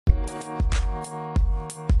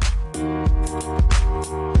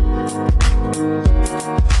Hey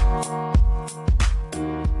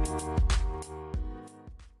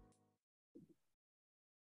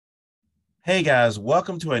guys,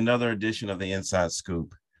 welcome to another edition of the Inside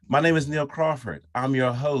Scoop. My name is Neil Crawford. I'm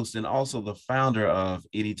your host and also the founder of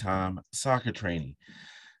Anytime Soccer Training.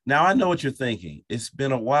 Now, I know what you're thinking. It's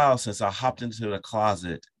been a while since I hopped into the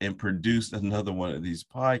closet and produced another one of these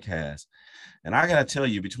podcasts. And I got to tell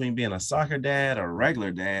you, between being a soccer dad,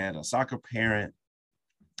 a soccer parent,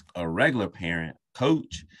 a regular parent,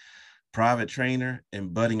 coach, private trainer,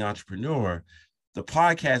 and budding entrepreneur, the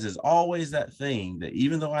podcast is always that thing that,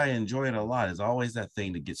 even though I enjoy it a lot, is always that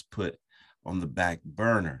thing that gets put on the back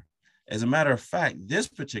burner. As a matter of fact, this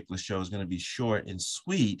particular show is going to be short and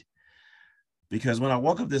sweet because when I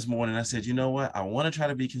woke up this morning, I said, you know what? I want to try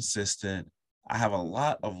to be consistent. I have a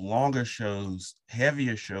lot of longer shows,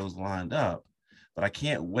 heavier shows lined up, but I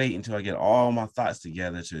can't wait until I get all my thoughts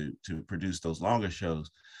together to produce those longer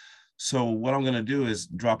shows. So what I'm going to do is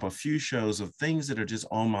drop a few shows of things that are just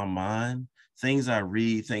on my mind, things I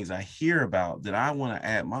read, things I hear about that I want to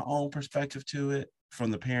add my own perspective to it from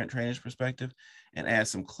the parent trainer's perspective and add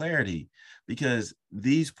some clarity, because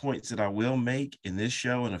these points that I will make in this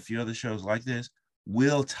show and a few other shows like this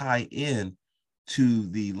will tie in to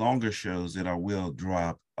the longer shows that I will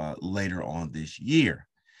drop later on this year.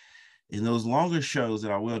 And those longer shows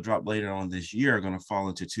that I will drop later on this year are going to fall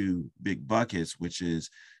into two big buckets, which is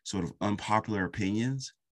sort of unpopular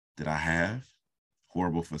opinions that I have,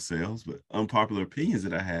 horrible for sales, but unpopular opinions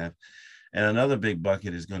that I have. And another big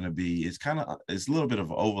bucket is going to be, it's a little bit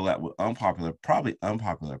of overlap with probably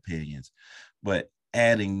unpopular opinions, but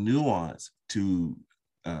adding nuance to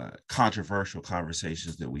controversial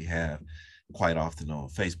conversations that we have quite often on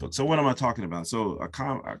Facebook. So what am I talking about? So a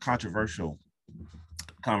controversial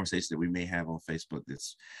conversation that we may have on Facebook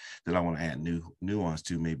that I want to add nuance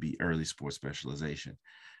to may be early sports specialization.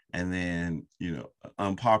 And then,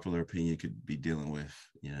 unpopular opinion could be dealing with,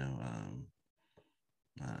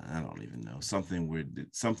 I don't even know,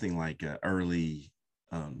 something like early,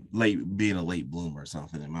 being a late bloomer or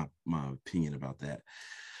something, in my opinion about that.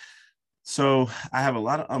 So I have a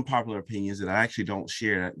lot of unpopular opinions that I actually don't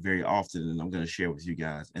share very often, and I'm going to share with you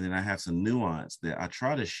guys. And then I have some nuance that I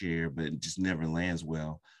try to share, but it just never lands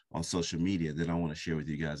well on social media that I want to share with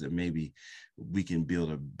you guys, that maybe we can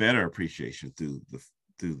build a better appreciation through the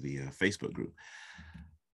Facebook group.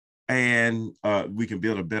 And we can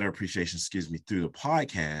build a better appreciation, through the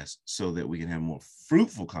podcast, so that we can have more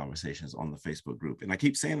fruitful conversations on the Facebook group. And I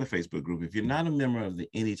keep saying the Facebook group. If you're not a member of the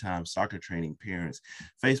Anytime Soccer Training Parents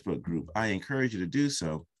Facebook group, I encourage you to do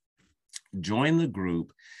so. Join the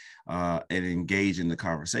group and engage in the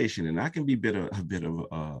conversation. And I can be a bit of I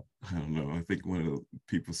don't know, I think one of the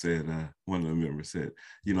people said, one of the members said,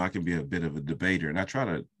 I can be a bit of a debater. And I try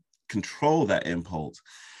to control that impulse.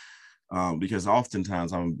 Because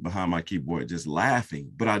oftentimes I'm behind my keyboard just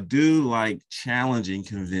laughing, but I do like challenging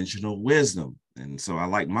conventional wisdom. And so I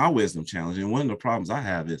like my wisdom challenge. And one of the problems I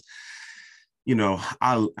have is,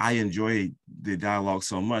 I enjoy the dialogue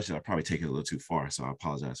so much that I probably take it a little too far. So I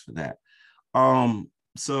apologize for that.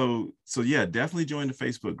 So yeah, definitely join the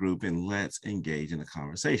Facebook group and let's engage in a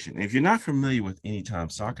conversation. And if you're not familiar with Anytime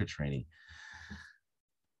Soccer Training,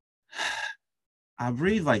 I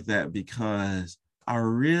breathe like that because I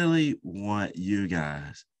really want you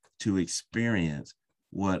guys to experience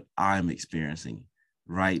what I'm experiencing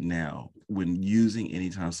right now when using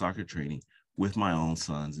Anytime Soccer Training with my own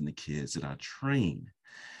sons and the kids that I train.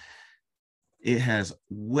 It has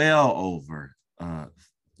well over,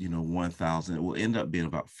 1,000. It will end up being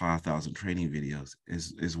about 5,000 training videos,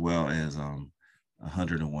 as well as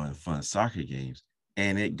 101 fun soccer games.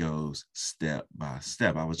 And it goes step by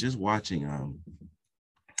step. I was just watching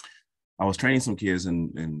I was training some kids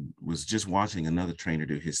and was just watching another trainer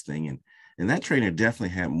do his thing. And that trainer definitely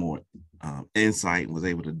had more insight and was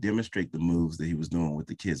able to demonstrate the moves that he was doing with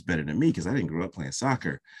the kids better than me, because I didn't grow up playing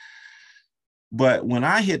soccer. But when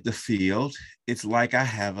I hit the field, it's like I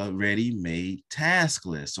have a ready-made task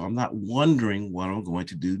list. So I'm not wondering what I'm going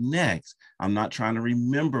to do next. I'm not trying to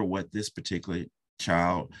remember what this particular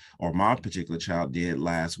child or my particular child did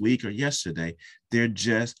last week or yesterday. They're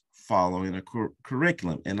just following a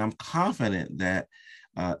curriculum. And I'm confident that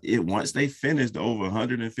once they finish the over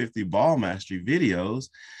 150 ball mastery videos,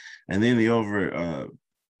 and then the over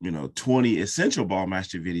 20 essential ball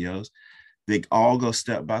mastery videos, they all go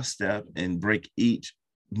step by step and break each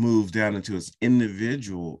move down into its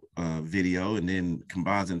individual video and then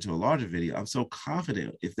combines into a larger video. I'm so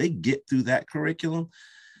confident if they get through that curriculum,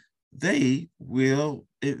 they will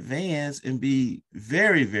advance and be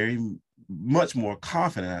very, very much more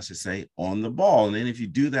confident, I should say, on the ball. And then if you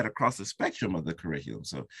do that across the spectrum of the curriculum,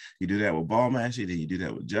 so you do that with ball mastery, then you do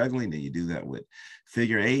that with juggling, then you do that with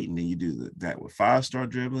figure eight, and then you do that with 5-star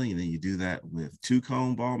dribbling, and then you do that with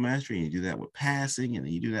 2-cone ball mastery, and you do that with passing, and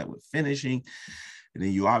then you do that with finishing. And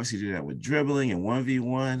then you obviously do that with dribbling and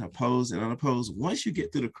 1v1, opposed and unopposed. Once you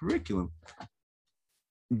get through the curriculum,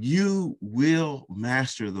 you will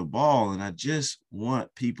master the ball. And I just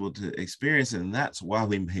want people to experience it. And that's why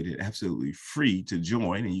we made it absolutely free to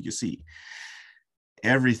join. And you can see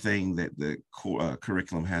everything that the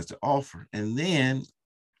curriculum has to offer. And then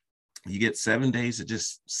you get 7 days to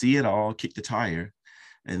just see it all, kick the tire.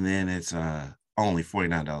 And then it's only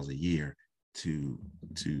 $49 a year to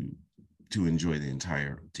enjoy the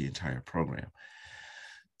entire program.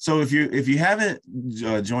 So if you haven't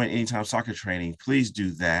joined Anytime Soccer Training, please do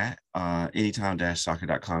that.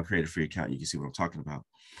 Anytime-soccer.com, create a free account. You can see what I'm talking about.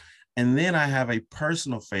 And then I have a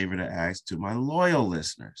personal favor to ask to my loyal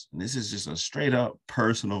listeners. And this is just a straight up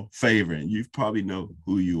personal favor, and you probably know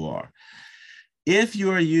who you are. If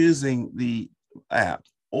you are using the app,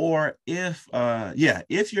 or if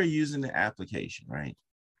you're using the application, right,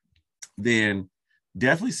 then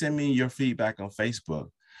definitely send me your feedback on Facebook.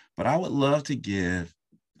 But I would love to give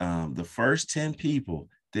the first 10 people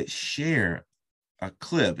that share a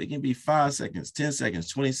clip. It can be 5 seconds, 10 seconds,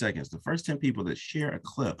 20 seconds. The first 10 people that share a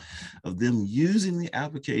clip of them using the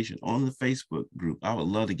application on the Facebook group, I would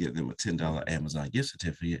love to get them a $10 Amazon gift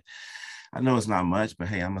certificate. I know it's not much, but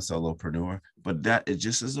hey, I'm a solopreneur, but that is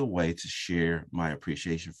just as a way to share my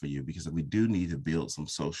appreciation for you, because we do need to build some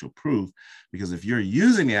social proof, because if you're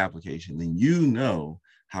using the application, then you know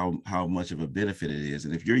how much of a benefit it is.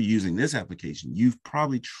 And if you're using this application, you've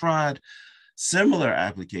probably tried similar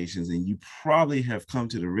applications, and you probably have come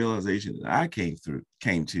to the realization that I came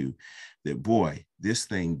to, that boy, this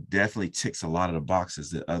thing definitely ticks a lot of the boxes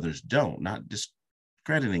that others don't, not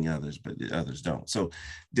discrediting others, but the others don't. So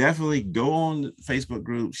definitely go on the Facebook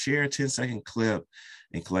group, share a 10-second clip,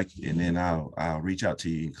 and collect, and then I'll reach out to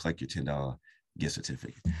you and collect your $10 gift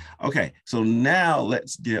certificate. Okay, so now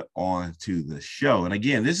let's get on to the show. And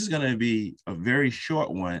again, this is going to be a very short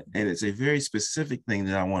one, and it's a very specific thing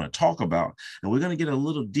that I want to talk about. And we're going to get a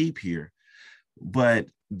little deep here, but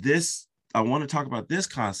I want to talk about this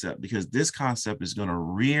concept because this concept is going to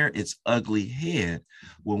rear its ugly head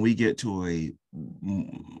when we get to a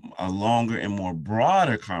longer and more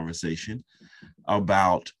broader conversation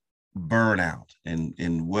about burnout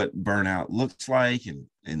and what burnout looks like,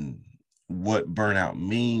 and what burnout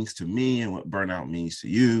means to me and what burnout means to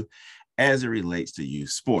you as it relates to youth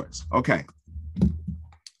sports. Okay.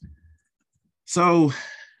 So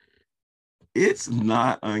it's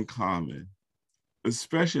not uncommon,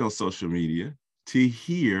 especially on social media, to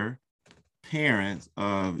hear parents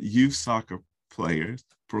of youth soccer players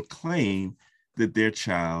proclaim that their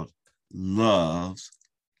child loves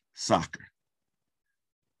soccer.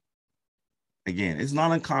 Again, it's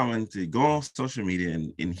not uncommon to go on social media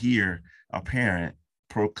and hear a parent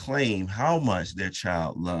proclaim how much their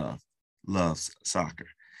child loves soccer.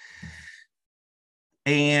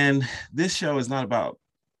 And this show is not about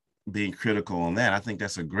being critical on that. I think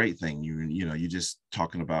that's a great thing. You're just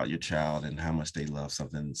talking about your child and how much they love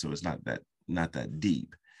something. So it's not that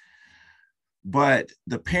deep. But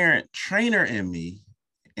the parent trainer in me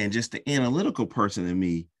and just the analytical person in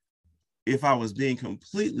me, if I was being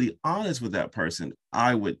completely honest with that person,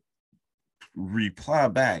 I would reply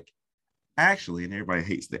back, actually, and everybody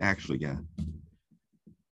hates the actually guy,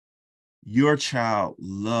 your child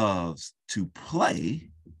loves to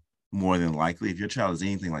play more than likely. If your child is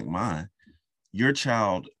anything like mine, your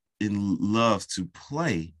child loves to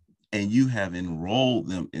play, and you have enrolled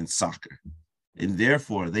them in soccer, and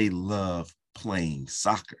therefore they love playing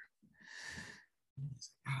soccer.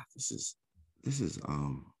 God, this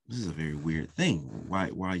is a very weird thing. Why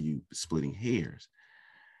are you splitting hairs?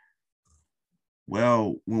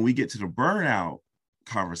 Well, when we get to the burnout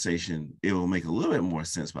conversation, it will make a little bit more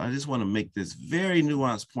sense, but I just want to make this very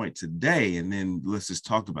nuanced point today, and then let's just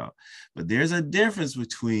talk about. But there's a difference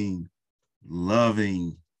between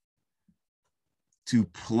loving to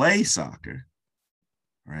play soccer,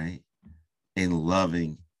 right, and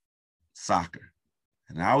loving soccer.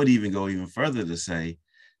 And I would even go even further to say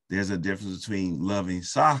there's a difference between loving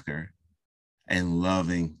soccer and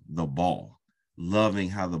loving the ball, loving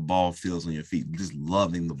how the ball feels on your feet, just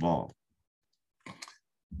loving the ball.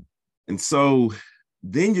 And so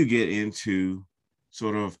then you get into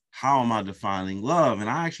sort of, how am I defining love? And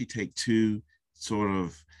I actually take two sort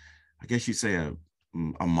of, I guess you say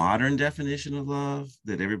a modern definition of love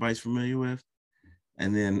that everybody's familiar with.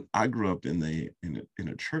 And then I grew up in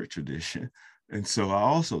a church tradition And so I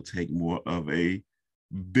also take more of a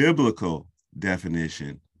biblical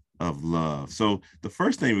definition of love. So the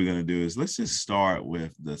first thing we're going to do is let's just start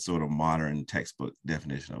with the sort of modern textbook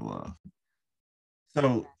definition of love.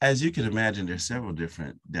 So, as you can imagine, there's several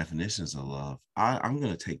different definitions of love. I'm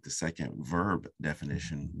going to take the second verb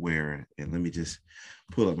definition where, and let me just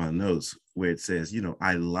pull up my notes where it says,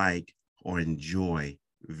 I like or enjoy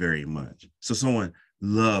very much. So, someone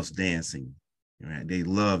loves dancing, right? They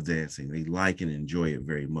love dancing, they like and enjoy it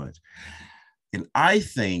very much. And I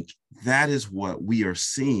think that is what we are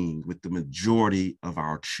seeing with the majority of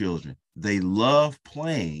our children. They love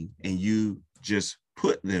playing, and you just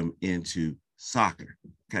put them into soccer.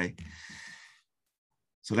 Okay.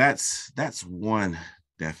 So that's one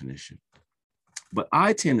definition. But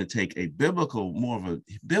I tend to take more of a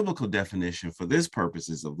biblical definition for this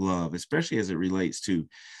purposes of love, especially as it relates to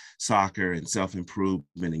soccer and self-improvement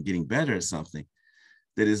and getting better at something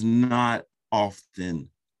that is not often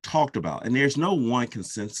talked about. And there's no one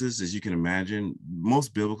consensus, as you can imagine.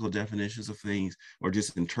 Most biblical definitions of things are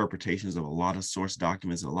just interpretations of a lot of source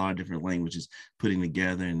documents, a lot of different languages putting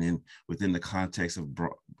together, and then within the context of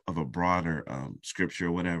a broader scripture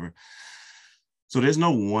or whatever. So there's no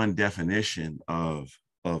one definition of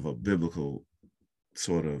a biblical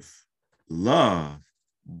sort of love,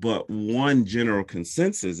 but one general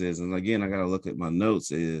consensus is, and again, I got to look at my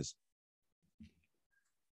notes, is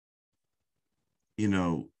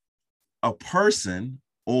a person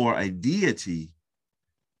or a deity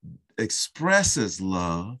expresses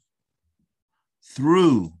love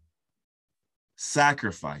through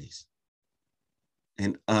sacrifice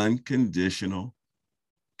and unconditional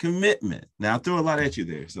commitment. Now, I threw a lot at you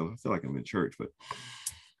there, so I feel like I'm in church, but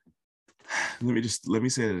let me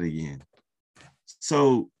say that again.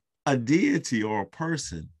 So a deity or a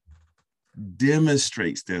person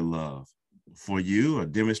demonstrates their love for you or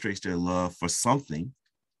demonstrates their love for something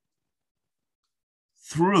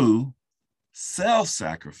through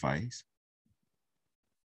self-sacrifice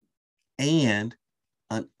and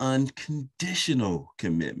an unconditional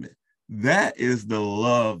commitment. That is the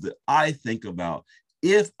love that I think about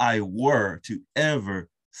if I were to ever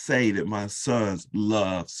say that my sons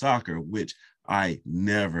love soccer, which I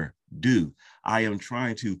never do. I am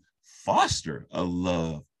trying to foster a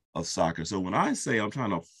love of soccer. So when I say I'm trying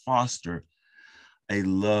to foster a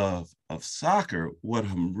love of soccer, what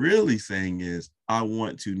I'm really saying is I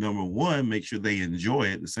want to, number one, make sure they enjoy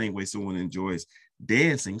it the same way someone enjoys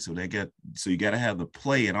dancing. So you got to have the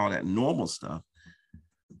play and all that normal stuff.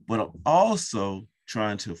 But I'm also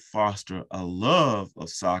trying to foster a love of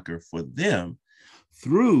soccer for them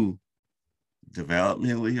through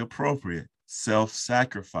developmentally appropriate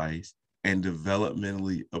self-sacrifice and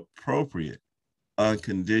developmentally appropriate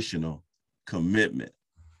unconditional commitment.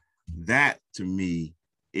 That to me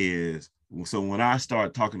is, so when I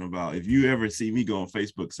start talking about, if you ever see me go on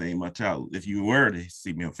Facebook saying my child, if you were to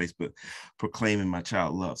see me on Facebook proclaiming my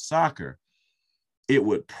child loves soccer, it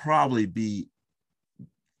would probably be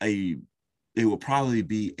a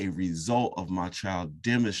result of my child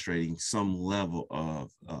demonstrating some level of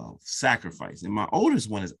sacrifice. And my oldest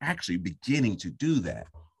one is actually beginning to do that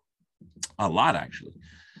a lot, actually,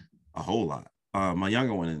 a whole lot. My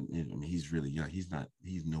younger one, he's really young. He's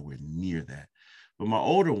nowhere near that. But my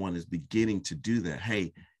older one is beginning to do that.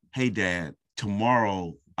 Hey, Dad,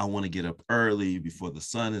 tomorrow I want to get up early before the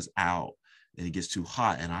sun is out and it gets too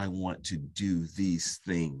hot, and I want to do these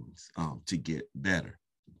things to get better.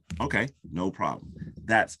 Okay, no problem.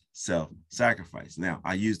 That's self-sacrifice. Now,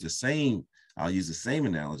 I'll use the same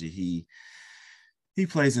analogy. He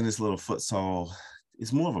plays in this little futsal.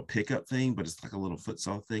 It's more of a pickup thing, but it's like a little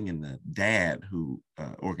futsal thing. And the dad who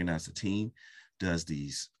organized the team does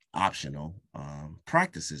these optional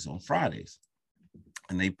practices on Fridays.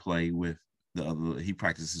 And they play with he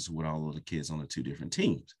practices with all of the kids on the two different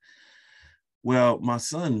teams. Well, my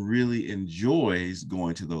son really enjoys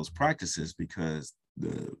going to those practices because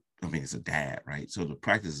it's a dad, right? So the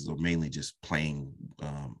practices are mainly just playing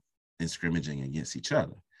and scrimmaging against each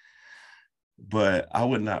other. But I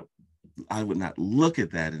would not look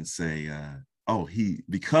at that and say,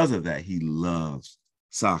 because of that, he loves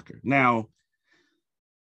soccer. Now,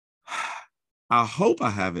 I hope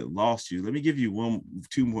I haven't lost you. Let me give you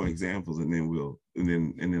two more examples, and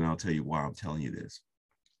then I'll tell you why I'm telling you this.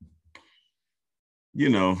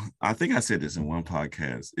 I think I said this in one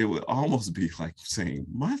podcast. It would almost be like saying,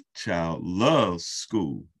 my child loves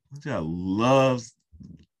school. My child loves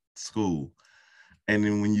school. And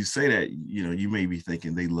then when you say that, you may be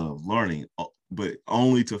thinking they love learning, but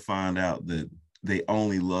only to find out that they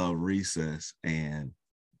only love recess and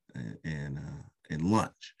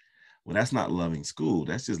lunch. Well, that's not loving school.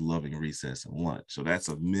 That's just loving recess and lunch. So that's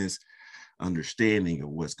a misunderstanding of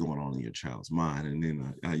what's going on in your child's mind. And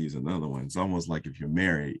then I use another one. It's almost like if you're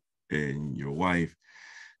married and your wife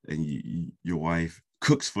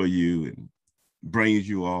cooks for you and brings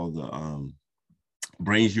you all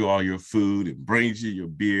your food and brings you your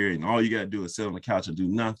beer, and all you got to do is sit on the couch and do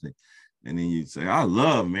nothing. And then you say, I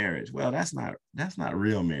love marriage. Well, that's not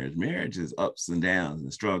real marriage. Marriage is ups and downs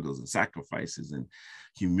and struggles and sacrifices and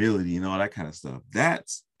humility and all that kind of stuff.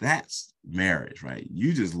 That's marriage, right?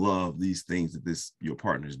 You just love these things that your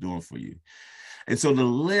partner is doing for you. And so the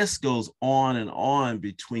list goes on and on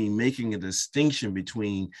between making a distinction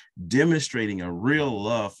between demonstrating a real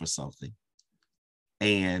love for something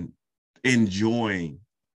and enjoying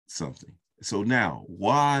something. So now,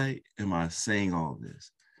 why am I saying all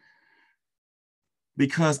this?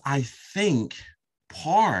 Because I think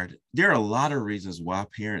there are a lot of reasons why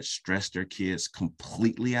parents stress their kids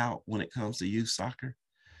completely out when it comes to youth soccer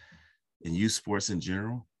and youth sports in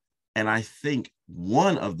general. And I think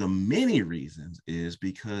one of the many reasons is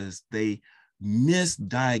because they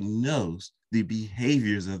misdiagnose the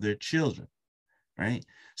behaviors of their children, right?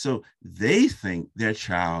 So they think their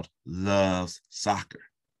child loves soccer.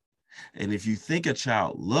 And if you think a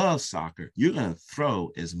child loves soccer, you're going to throw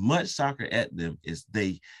as much soccer at them as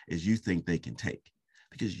you think they can take,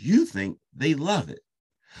 because you think they love it.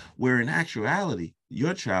 Where in actuality,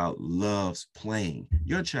 your child loves playing.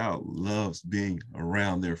 Your child loves being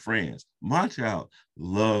around their friends. My child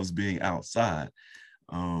loves being outside.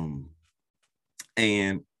 And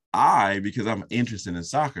I, because I'm interested in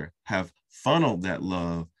soccer, have funneled that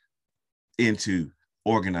love into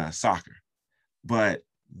organized soccer. But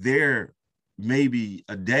there may be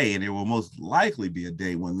a day, and there will most likely be a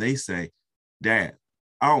day, when they say, Dad,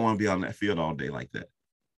 I don't want to be on that field all day like that.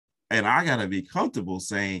 And I got to be comfortable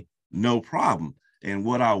saying, no problem. And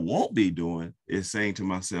what I won't be doing is saying to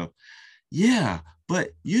myself, yeah,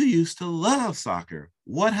 but you used to love soccer.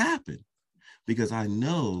 What happened? Because I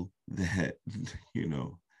know that,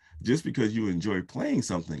 just because you enjoy playing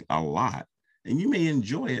something a lot, and you may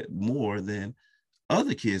enjoy it more than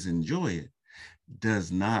other kids enjoy it,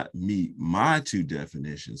 does not meet my two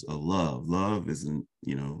definitions of love. Love is,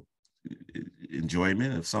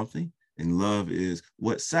 enjoyment of something, and love is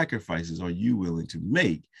what sacrifices are you willing to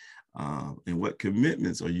make, and what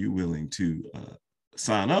commitments are you willing to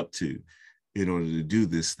sign up to in order to do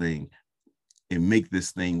this thing and make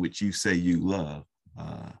this thing which you say you love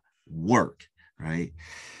work, right?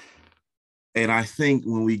 And I think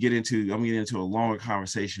when I'm getting into a longer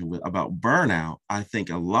conversation about burnout, I think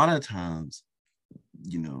a lot of times,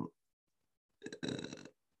 the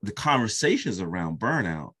conversations around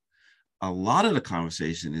burnout, a lot of the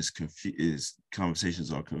conversation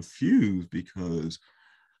conversations are confused, because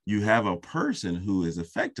you have a person who is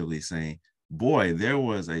effectively saying, boy, there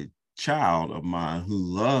was a child of mine who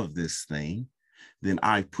loved this thing, then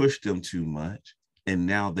I pushed them too much, and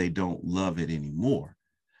now they don't love it anymore.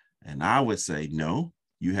 And I would say, no,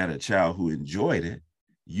 you had a child who enjoyed it.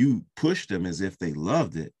 You pushed them as if they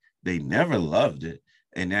loved it. They never loved it.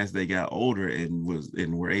 And as they got older and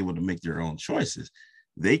were able to make their own choices,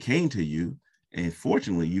 they came to you. And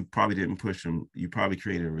fortunately, you probably didn't push them. You probably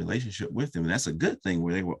created a relationship with them. And that's a good thing,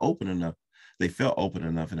 where they were open enough. They felt open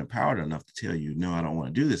enough and empowered enough to tell you, no, I don't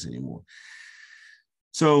want to do this anymore.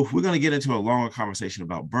 So we're going to get into a longer conversation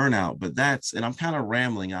about burnout, but and I'm kind of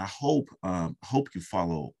rambling. I hope you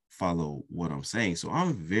follow what I'm saying. So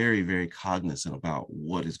I'm very, very cognizant about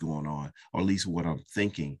what is going on, or at least what I'm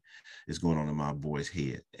thinking is going on in my boys'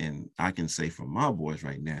 head. And I can say for my boys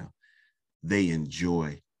right now, they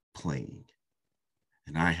enjoy playing.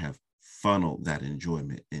 And I have funneled that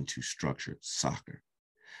enjoyment into structured soccer.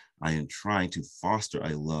 I am trying to foster a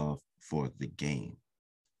love for the game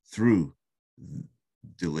through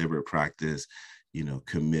deliberate practice,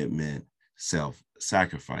 commitment,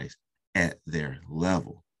 self-sacrifice at their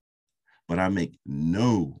level. But I make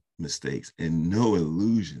no mistakes and no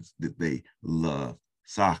illusions that they love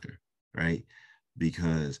soccer, right?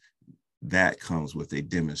 Because that comes with a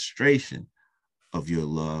demonstration of your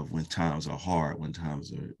love when times are hard, when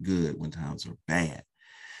times are good, when times are bad.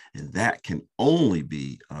 And that can only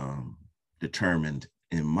be determined,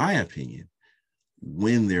 in my opinion,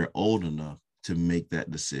 when they're old enough to make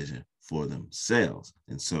that decision for themselves.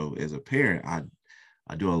 And so as a parent, I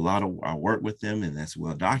do I work with them, and that's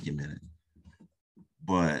well documented.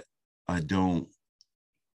 But I don't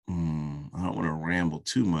want to ramble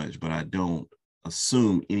too much, but I don't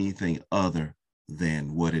assume anything other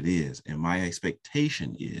than what it is. And my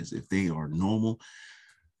expectation is, if they are normal,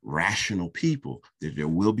 rational people, that there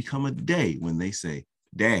will become a day when they say,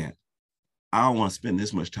 Dad, I don't want to spend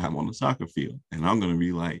this much time on the soccer field. And I'm going to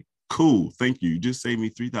be like, cool, thank you. You just saved me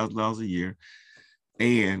 $3,000 a year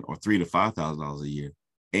or $3,000 to $5,000 a year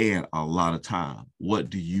and a lot of time. What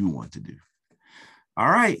do you want to do? All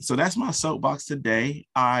right, so that's my soapbox today.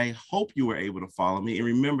 I hope you were able to follow me. And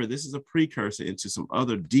remember, this is a precursor into some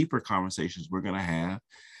other deeper conversations we're going to have.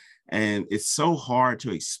 And it's so hard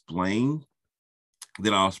to explain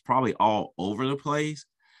that I was probably all over the place,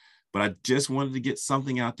 but I just wanted to get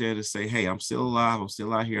something out there to say, hey, I'm still alive. I'm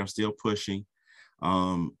still out here. I'm still pushing.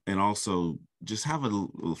 And also just have a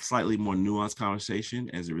slightly more nuanced conversation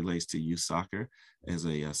as it relates to youth soccer as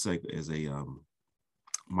a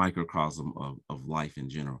microcosm of life in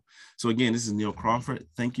general. So again, this is Neil Crawford.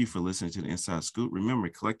 Thank you for listening to the Inside Scoop. Remember,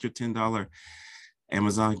 collect your $10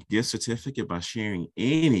 Amazon gift certificate by sharing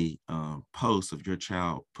any post of your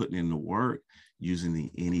child putting in the work using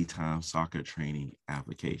the Anytime Soccer Training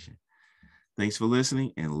application. Thanks for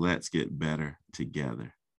listening, and let's get better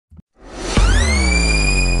together.